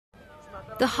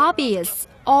The hobbyists,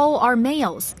 all are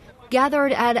males,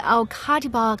 gathered at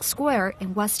al-Katiba Square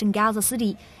in western Gaza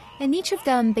City, and each of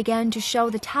them began to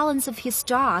show the talents of his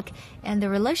dog and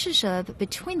the relationship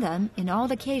between them in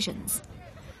all occasions.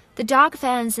 The dog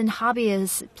fans and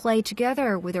hobbyists played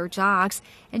together with their dogs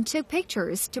and took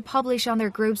pictures to publish on their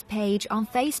group's page on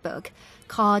Facebook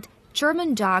called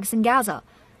German Dogs in Gaza,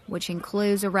 which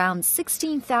includes around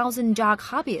 16,000 dog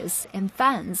hobbyists and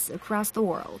fans across the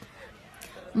world.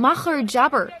 Maher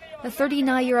Jabber, a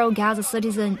 39-year-old Gaza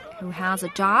citizen who has a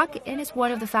dog and is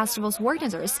one of the festival's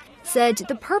organizers, said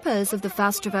the purpose of the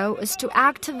festival is to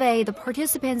activate the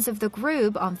participants of the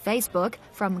group on Facebook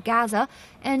from Gaza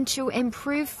and to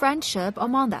improve friendship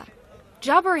among them.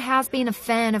 Jabber has been a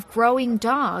fan of growing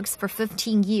dogs for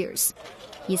 15 years.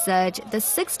 He said that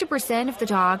 60% of the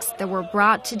dogs that were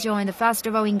brought to join the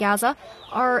festival in Gaza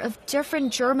are of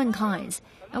different German kinds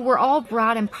and were all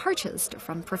brought and purchased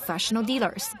from professional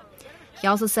dealers. He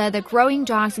also said that growing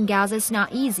dogs in Gaza is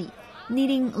not easy,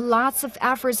 needing lots of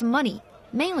efforts and money,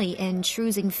 mainly in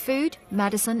choosing food,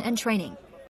 medicine, and training.